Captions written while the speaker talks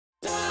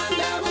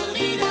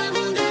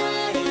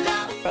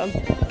From?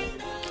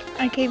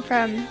 I came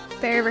from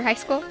Bear River High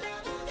School.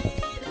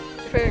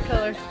 Favorite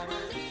color?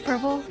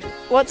 Purple.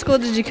 What school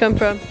did you come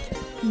from?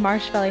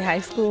 Marsh Valley High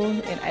School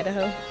in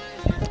Idaho.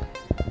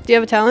 Do you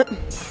have a talent?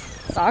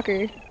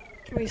 Soccer.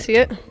 Can we see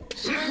it?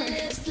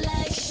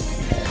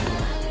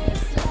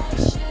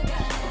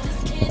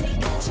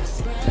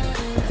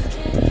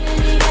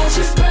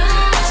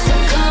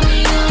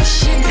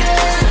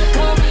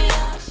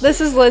 This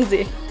is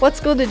Lindsay. What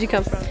school did you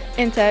come from?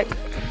 Intech.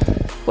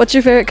 What's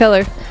your favorite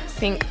color?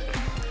 Pink.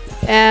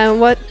 And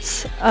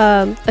what's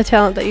a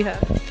talent that you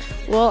have?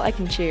 Well, I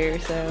can cheer,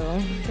 so.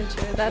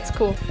 That's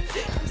cool.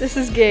 This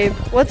is Gabe.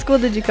 What school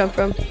did you come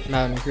from?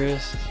 Mountain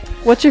Crest.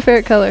 What's your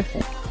favorite color?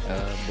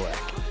 Black.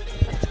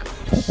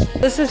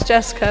 This is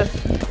Jessica.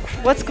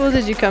 What school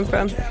did you come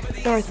from?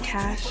 North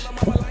Cache.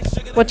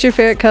 What's your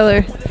favorite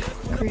color?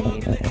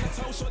 Green.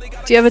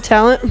 Do you have a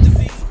talent?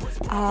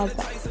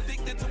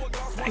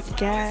 I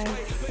guess.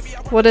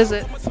 What is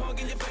it?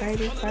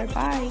 Riding my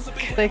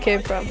bike. They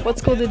came from. What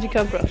school did you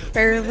come from?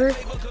 Bear River.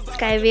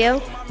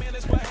 Skyview.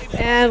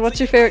 And what's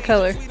your favorite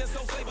color?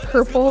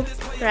 Purple.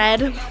 Red.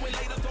 Do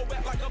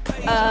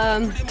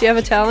you have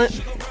a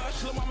talent?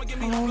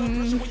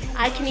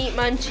 I can eat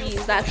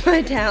munchies. That's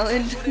my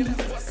talent.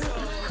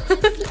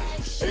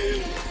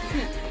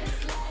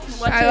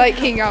 I like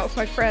hanging out with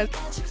my friends.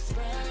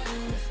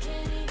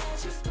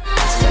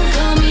 So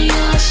call me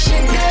your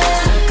sugar.